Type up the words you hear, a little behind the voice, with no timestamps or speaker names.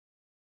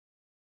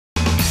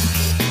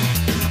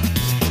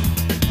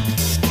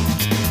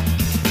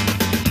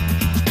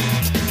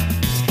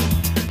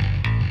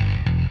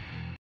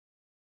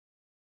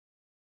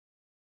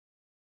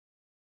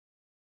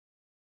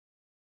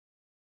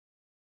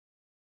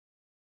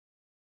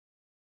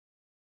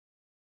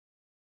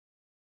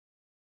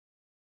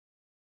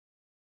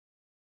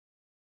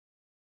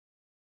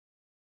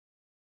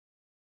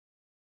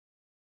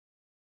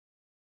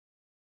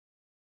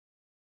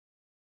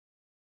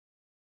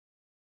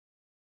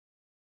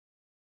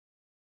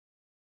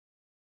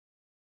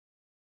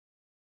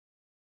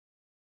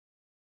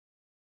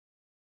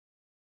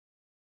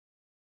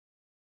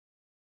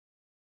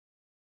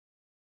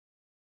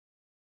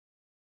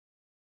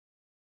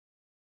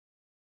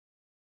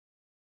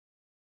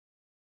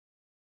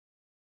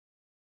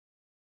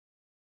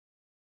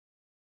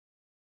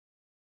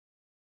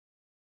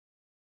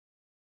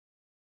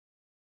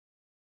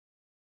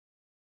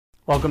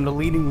Welcome to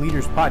Leading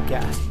Leaders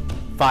Podcast.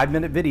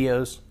 5-minute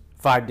videos,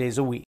 5 days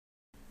a week.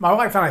 My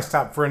wife and I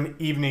stopped for an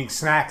evening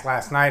snack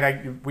last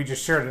night. We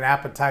just shared an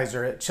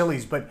appetizer at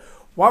Chili's, but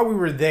while we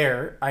were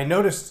there, I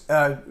noticed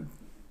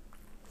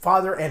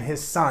father and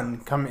his son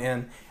come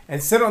in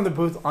and sit on the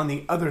booth on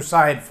the other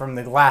side from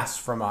the glass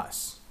from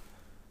us.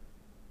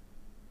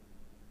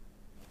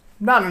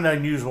 Not an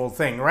unusual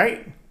thing,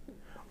 right?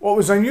 What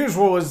was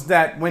unusual was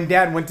that when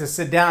Dad went to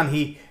sit down,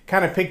 he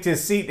kind of picked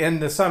his seat and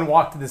the son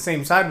walked to the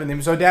same side with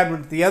him. So Dad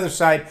went to the other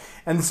side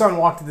and the son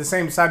walked to the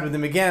same side with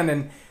him again.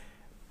 And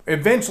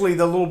eventually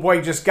the little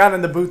boy just got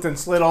in the booth and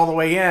slid all the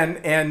way in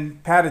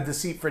and patted the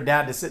seat for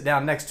Dad to sit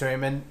down next to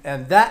him.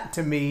 And that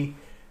to me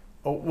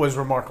was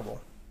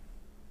remarkable.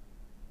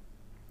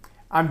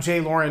 I'm Jay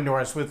Lauren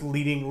Norris with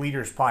Leading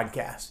Leaders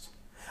Podcast.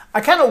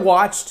 I kind of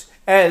watched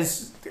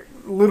as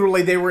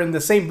literally they were in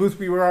the same booth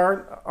we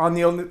were on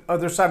the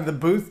other side of the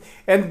booth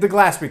and the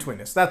glass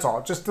between us. That's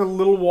all. Just a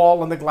little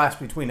wall and the glass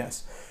between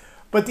us.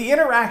 But the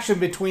interaction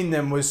between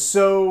them was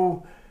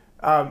so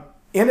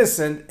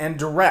innocent and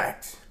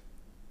direct.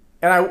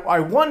 And I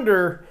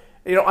wonder,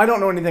 I don't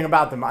know anything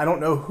about them. I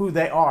don't know who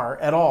they are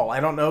at all. I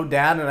don't know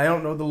Dad and I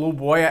don't know the little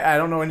boy. I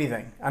don't know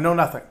anything. I know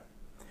nothing.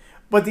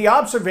 But the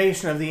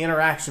observation of the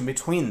interaction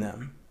between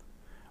them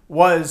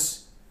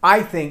was,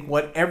 I think,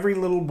 what every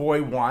little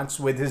boy wants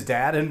with his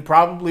dad, and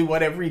probably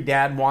what every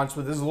dad wants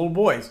with his little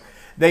boys.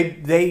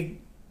 They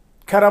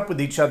cut up with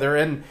each other,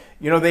 and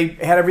they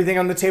had everything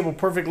on the table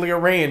perfectly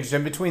arranged,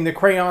 and between the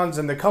crayons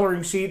and the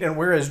coloring sheet and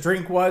where his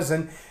drink was,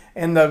 and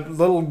the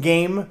little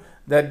game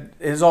that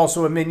is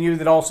also a menu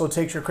that also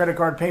takes your credit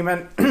card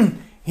payment,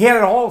 he had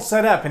it all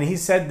set up, and he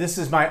said, "This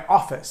is my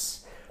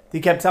office." He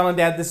kept telling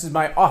Dad, "This is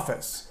my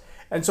office."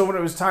 And so when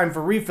it was time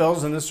for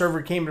refills and the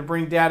server came to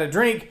bring Dad a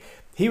drink,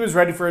 he was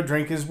ready for a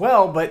drink as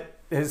well, but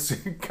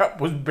his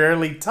cup was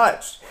barely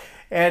touched.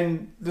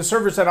 And the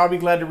server said, "I'll be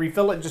glad to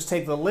refill it, just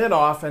take the lid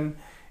off." And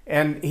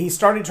he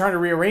started trying to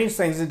rearrange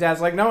things, and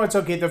Dad's like, "No, it's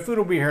okay, the food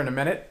will be here in a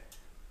minute."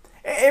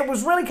 It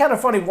was really kind of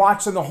funny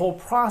watching the whole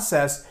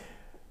process.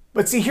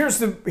 But see, here's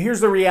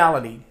the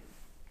reality.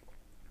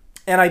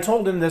 And I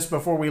told him this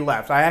before we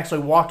left. I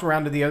actually walked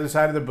around to the other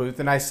side of the booth,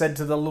 and I said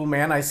to the little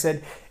man, I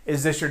said,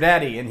 "Is this your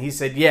daddy?" And he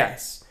said,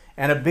 "Yes."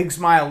 And a big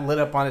smile lit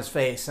up on his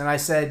face. And I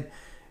said,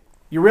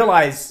 "You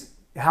realize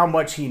how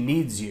much he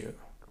needs you.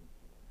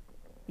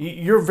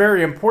 You're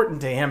very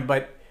important to him,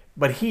 but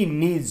he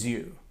needs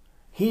you.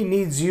 He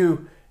needs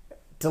you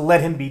to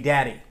let him be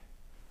daddy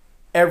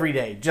every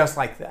day, just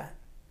like that.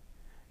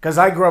 Because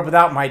I grew up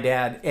without my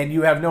dad, and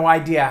you have no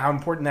idea how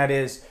important that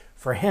is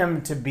for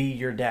him to be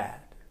your dad."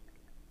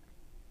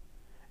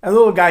 And the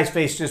little guy's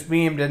face just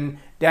beamed, and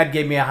Dad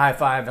gave me a high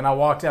five, and I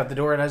walked out the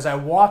door. And as I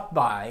walked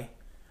by,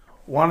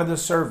 one of the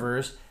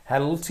servers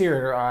had a little tear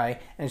in her eye,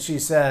 and she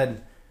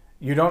said,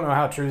 "You don't know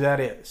how true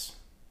that is."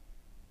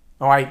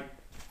 Oh,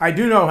 I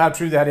do know how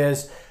true that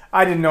is.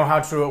 I didn't know how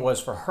true it was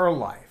for her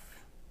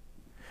life.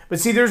 But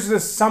see, there's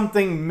this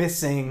something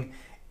missing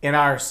in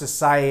our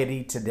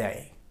society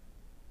today.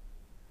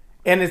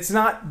 And it's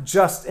not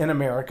just in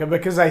America,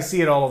 because I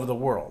see it all over the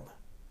world.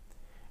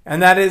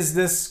 And that is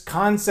this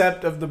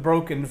concept of the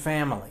broken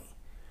family,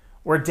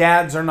 where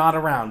dads are not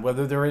around,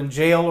 whether they're in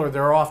jail or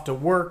they're off to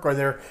work or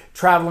they're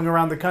traveling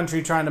around the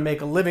country trying to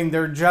make a living.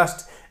 They're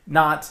just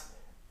not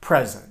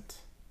present.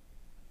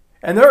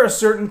 And there are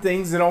certain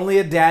things that only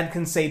a dad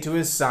can say to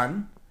his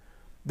son.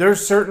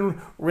 There's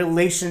certain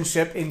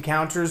relationship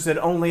encounters that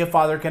only a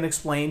father can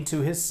explain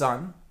to his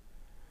son.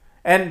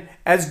 And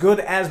as good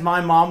as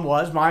my mom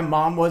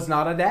was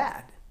not a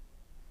dad.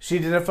 She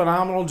did a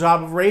phenomenal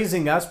job of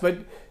raising us, but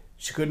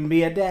she couldn't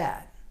be a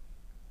dad.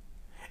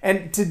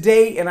 And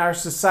today in our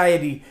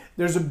society,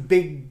 there's a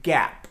big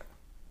gap.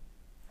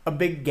 A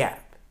big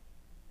gap.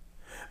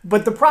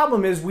 But the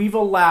problem is we've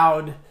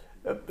allowed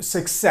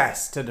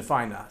success to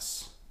define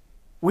us.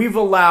 We've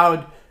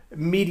allowed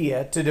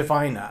media to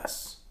define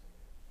us.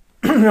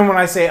 And when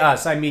I say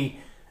us, I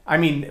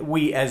mean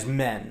we as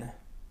men.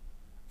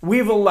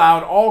 We've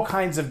allowed all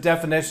kinds of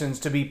definitions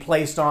to be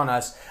placed on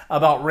us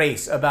about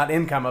race, about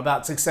income,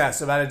 about success,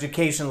 about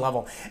education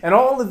level, and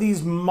all of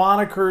these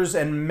monikers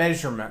and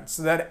measurements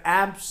that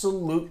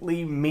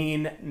absolutely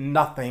mean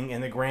nothing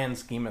in the grand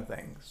scheme of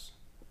things.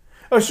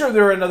 Oh, sure,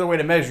 they're another way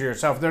to measure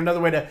yourself. They're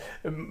another way to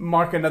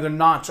mark another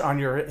notch on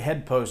your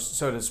head post,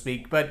 so to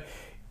speak. But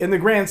in the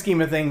grand scheme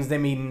of things, they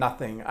mean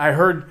nothing. I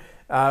heard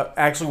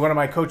actually one of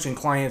my coaching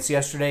clients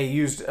yesterday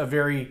used a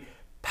very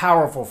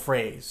powerful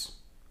phrase.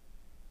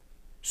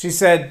 She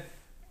said,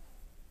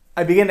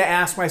 "I begin to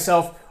ask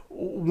myself,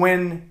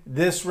 when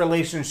this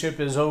relationship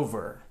is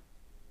over,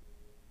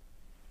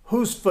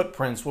 whose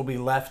footprints will be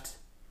left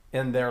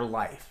in their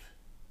life?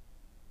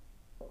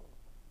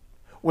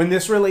 When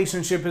this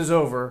relationship is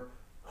over,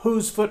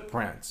 whose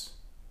footprints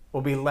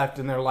will be left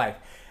in their life?"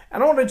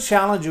 And I want to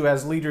challenge you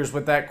as leaders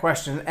with that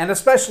question, and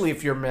especially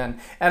if you're men,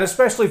 and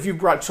especially if you've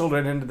brought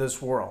children into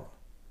this world.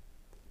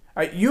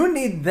 You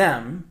need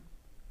them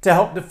to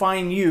help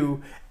define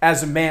you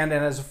as a man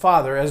and as a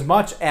father, as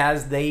much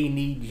as they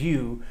need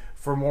you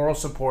for moral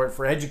support,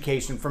 for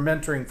education, for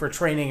mentoring, for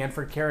training, and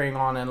for carrying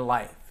on in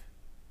life.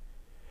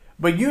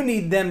 But you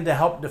need them to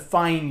help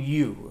define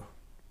you.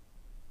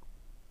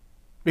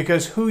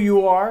 Because who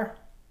you are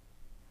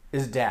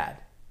is dad.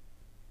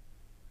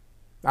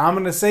 Now, I'm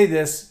going to say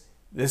this.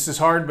 This is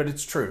hard, but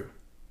it's true.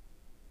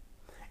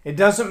 It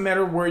doesn't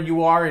matter where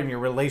you are in your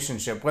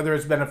relationship, whether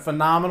it's been a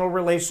phenomenal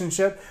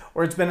relationship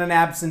or it's been an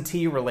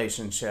absentee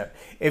relationship.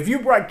 If you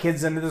brought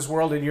kids into this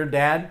world and you're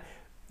dad,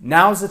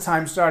 now's the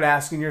time to start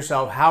asking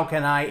yourself, how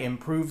can I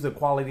improve the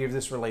quality of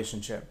this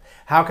relationship?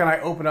 How can I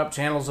open up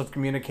channels of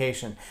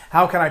communication?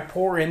 How can I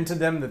pour into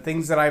them the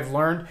things that I've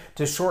learned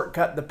to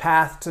shortcut the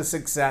path to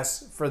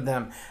success for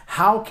them?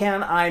 How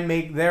can I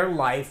make their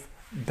life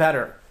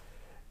better?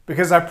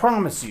 Because I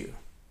promise you,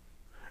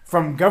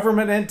 from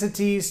government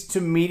entities to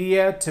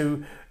media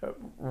to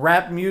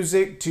rap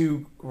music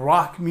to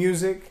rock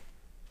music,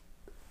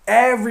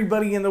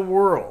 everybody in the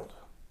world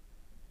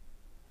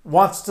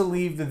wants to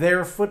leave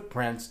their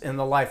footprints in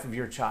the life of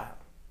your child.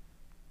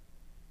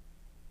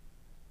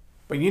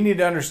 But you need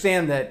to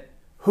understand that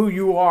who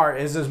you are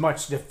is as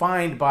much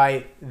defined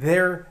by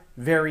their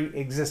very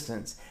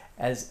existence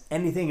as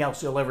anything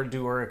else you'll ever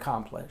do or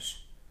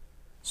accomplish.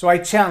 So I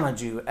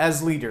challenge you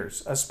as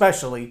leaders,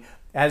 especially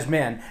as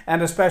men,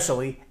 and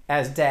especially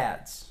as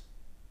dads.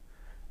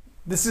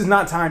 This is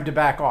not time to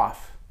back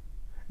off.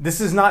 This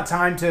is not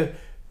time to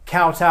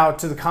kowtow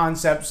to the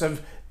concepts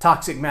of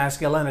toxic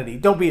masculinity.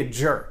 Don't be a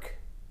jerk,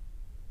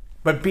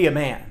 but be a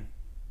man.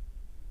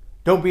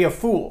 Don't be a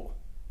fool,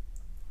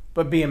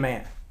 but be a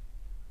man.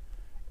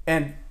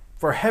 And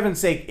for heaven's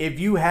sake, if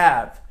you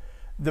have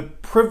the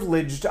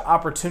privileged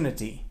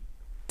opportunity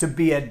to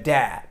be a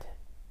dad,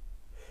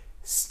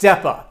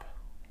 step up,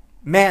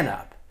 man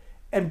up,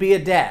 and be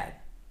a dad.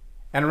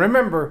 And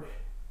remember,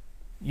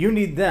 you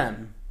need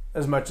them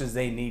as much as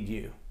they need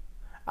you.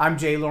 I'm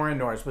Jay Loren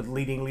Norris with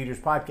Leading Leaders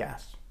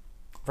Podcast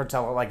for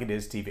Tell It Like It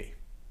Is TV.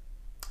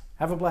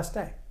 Have a blessed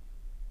day.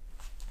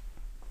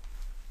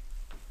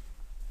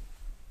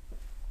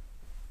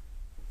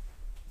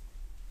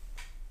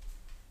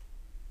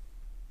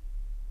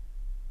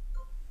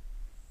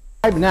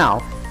 Subscribe now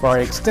for our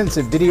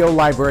extensive video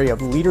library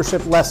of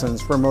leadership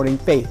lessons promoting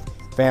faith,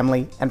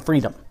 family, and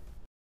freedom.